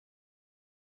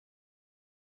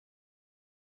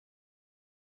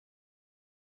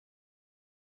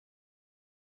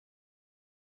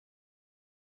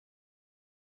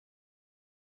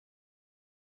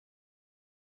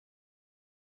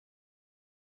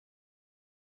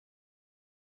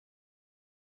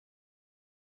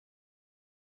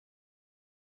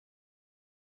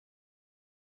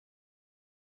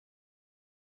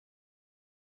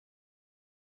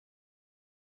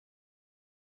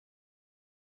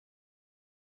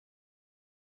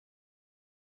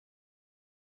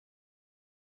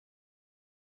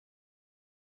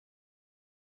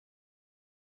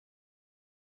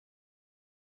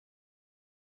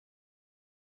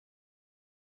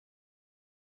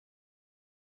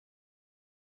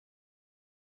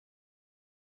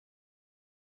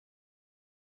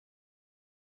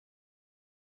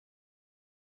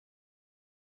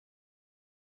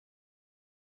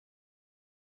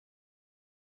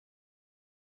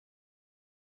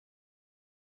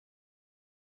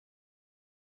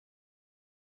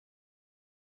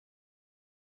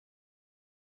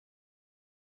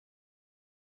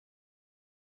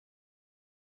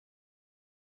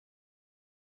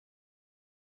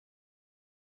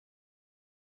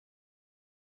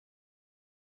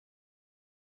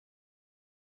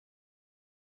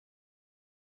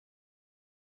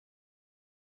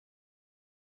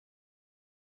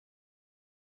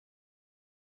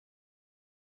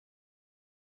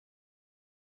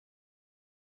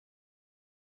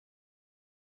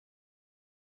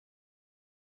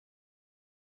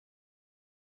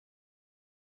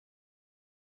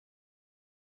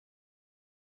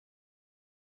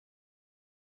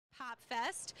Pop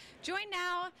Fest. Joined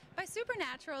now by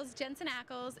Supernatural's Jensen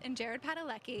and Jared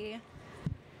Padalecki.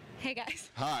 Hey guys.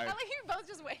 Hi. I like you both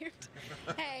just waved.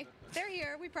 Hey, they're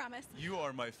here, we promise. You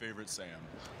are my favorite Sam.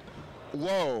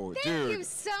 Whoa, Thank dude. you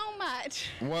so much.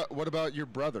 What about your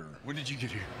brother? When did you get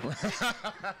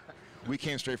here? We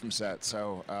came straight from set,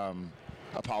 so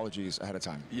apologies ahead of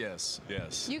time. Yes.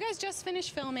 You guys just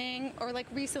finished filming, or like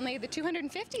recently, the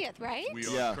 250th, right? We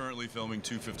are currently filming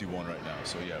 251 right now.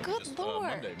 So yeah, Good we just,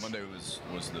 Lord. Monday was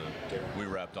we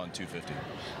wrapped on 250.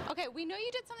 Okay, we know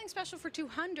you did something special for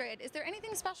 200. Is there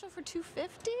anything special for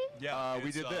 250? Yeah,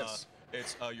 we did this.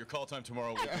 It's your call time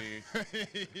tomorrow will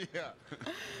be. Yeah.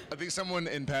 I think someone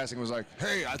in passing was like,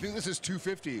 hey, I think this is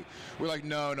 250. We're like,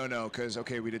 no, because,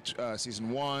 okay, we did season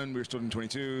 1, we were still in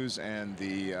 22s, and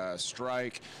the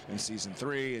strike in season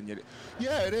 3, and yet,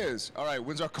 yeah, it is. All right,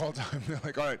 when's our call time? They're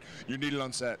like, all right, you're needed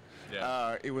on set.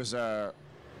 Yeah. It was...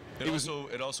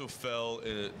 It also fell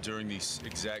during the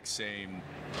exact same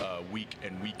week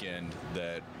and weekend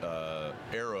that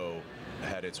Arrow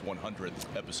had its 100th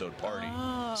episode party.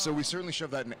 Oh. So we certainly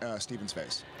shoved that in Steven's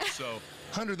face. So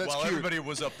 100, that's while cute. everybody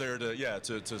was up there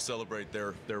to celebrate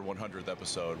their 100th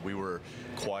episode, we were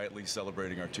quietly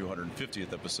celebrating our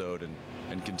 250th episode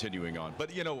and continuing on.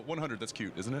 But 100, that's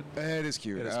cute, isn't it? It is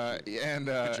cute. It is cute.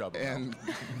 Good job, and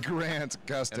Grant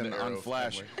Gustin And the on Arrow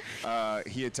Flash,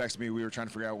 family. he had texted me. We were trying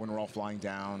to figure out when we're all flying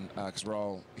down because we're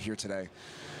all here today.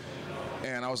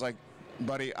 And I was like,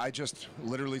 buddy, I just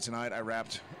literally tonight I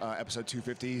wrapped episode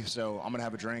 250, so I'm gonna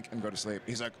have a drink and go to sleep.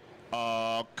 He's like,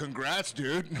 congrats,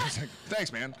 dude. I was like,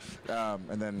 thanks, man.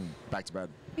 And then back to bed.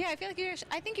 Yeah, I feel like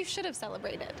I think you should have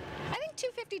celebrated. I think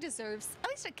 250 deserves at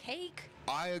least a cake.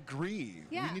 I agree.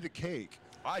 Yeah. We need a cake.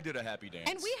 I did a happy dance.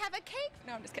 And we have a cake.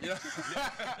 No, I'm just kidding.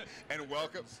 And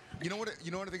welcome. You know what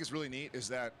I think is really neat is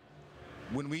that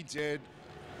when we did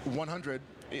 100,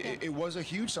 it was a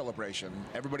huge celebration.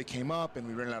 Everybody came up and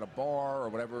we rented out a bar or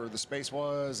whatever the space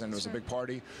was, and it was a big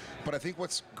party. But I think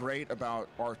what's great about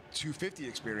our 250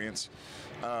 experience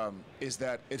is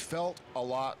that it felt a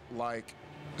lot like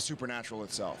Supernatural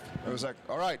itself. It was like,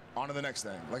 all right, on to the next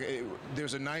thing. Like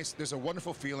there's a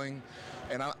wonderful feeling,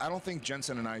 and I don't think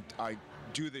Jensen and I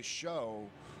do this show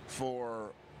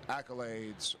for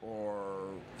accolades or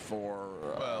for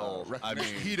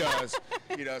recognition. He does.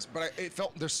 But it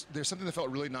felt there's something that felt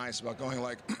really nice about going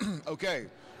like, okay,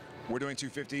 we're doing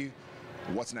 250.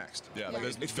 What's next? Yeah, like,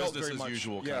 it felt business very as much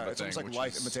usual kind yeah, of a it's almost thing, like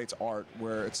life imitates art,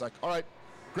 where it's like, all right,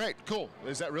 great, cool.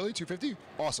 Is that really 250?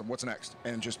 Awesome. What's next?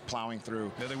 And just plowing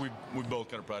through. I think we both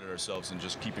kind of prided ourselves in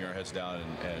just keeping our heads down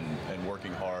and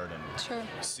working hard and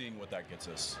seeing what that gets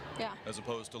us. Yeah. As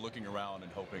opposed to looking around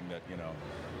and hoping that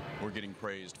we're getting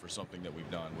praised for something that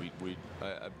we've done.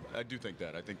 I do think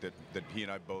that. I think that he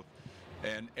and I both,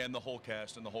 and the whole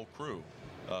cast and the whole crew,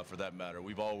 for that matter,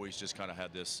 we've always just kind of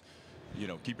had this,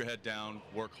 keep your head down,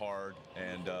 work hard,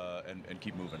 and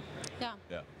keep moving. Yeah.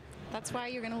 Yeah. That's why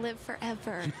you're going to live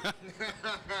forever.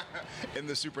 In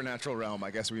the supernatural realm,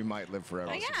 I guess we might live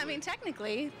forever. Yeah, I mean,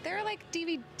 technically, there are like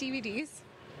DVDs.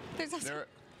 There's also...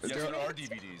 There are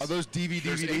DVDs. Are those DVDs?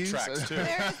 There's 8 tracks too.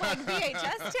 There's like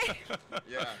VHS tape.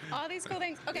 Yeah. All these cool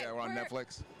things. Okay, Yeah, we're on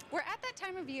Netflix. We're at that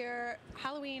time of year,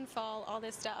 Halloween, fall, all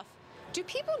this stuff. Do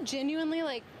people genuinely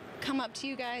like come up to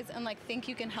you guys and like think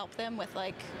you can help them with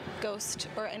like ghost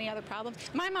or any other problems?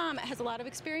 My mom has a lot of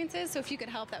experiences, so if you could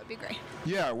help, that would be great.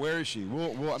 Yeah, where is she?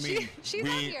 I mean, she's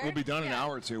out here. we'll be done in an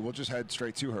hour or two. We'll just head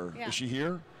straight to her. Yeah. Is she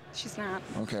here? She's not.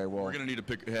 Okay, well. We're going to need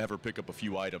to have her pick up a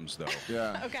few items, though.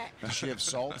 Yeah. Okay. Does she have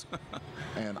salt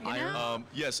and iron?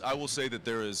 Yes, I will say that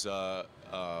there is,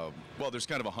 there's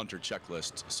kind of a hunter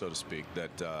checklist, so to speak,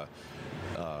 that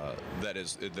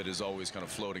is always kind of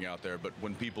floating out there. But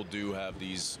when people do have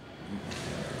these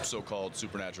so-called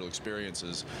supernatural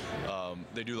experiences,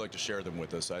 they do like to share them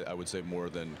with us. I would say more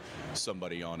than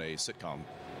somebody on a sitcom.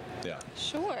 Yeah.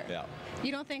 Sure. Yeah.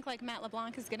 You don't think like Matt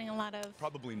LeBlanc is getting a lot of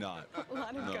Probably not.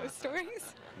 ghost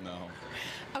stories? No.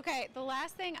 Okay, the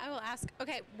last thing I will ask.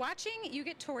 Okay, watching you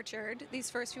get tortured these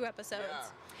first few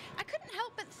episodes, I couldn't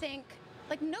help but think,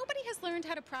 like, nobody has learned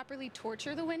how to properly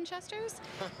torture the Winchesters.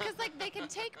 Because, like, they can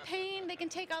take pain, they can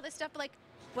take all this stuff, but, like,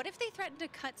 what if they threatened to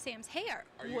cut Sam's hair?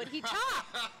 Would he chop?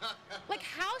 Like,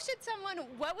 how should someone,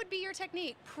 what would be your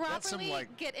technique? Properly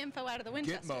get info out of the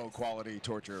Winchesters. Gitmo quality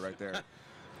torture right there.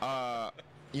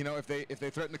 If they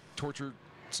threaten to torture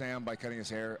Sam by cutting his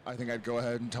hair, I think I'd go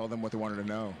ahead and tell them what they wanted to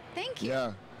know. Thank you.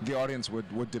 Yeah, the audience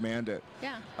would demand it.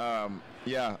 Yeah.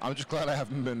 I'm just glad I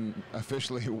haven't been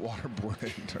officially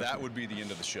waterboarded. That would be the end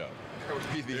of the show. That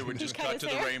would be the It would just cut to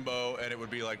the rainbow, and it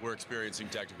would be like we're experiencing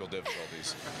technical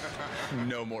difficulties.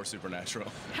 No more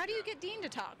Supernatural. How do you get Dean to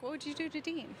talk? What would you do to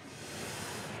Dean?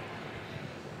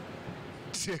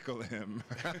 tickle him.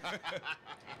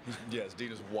 Yes,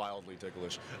 Dean is wildly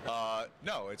ticklish.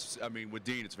 No, it's. I mean, with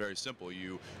Dean, it's very simple.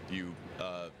 You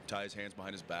tie his hands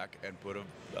behind his back and put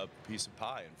a piece of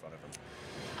pie in front of him.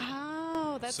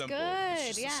 Oh, that's Simple. good. It's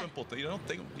just yeah. a simple thing. You don't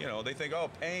think. They think, oh,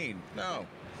 pain. No.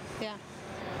 Yeah.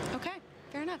 Okay.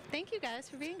 Fair enough. Thank you guys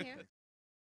for being here.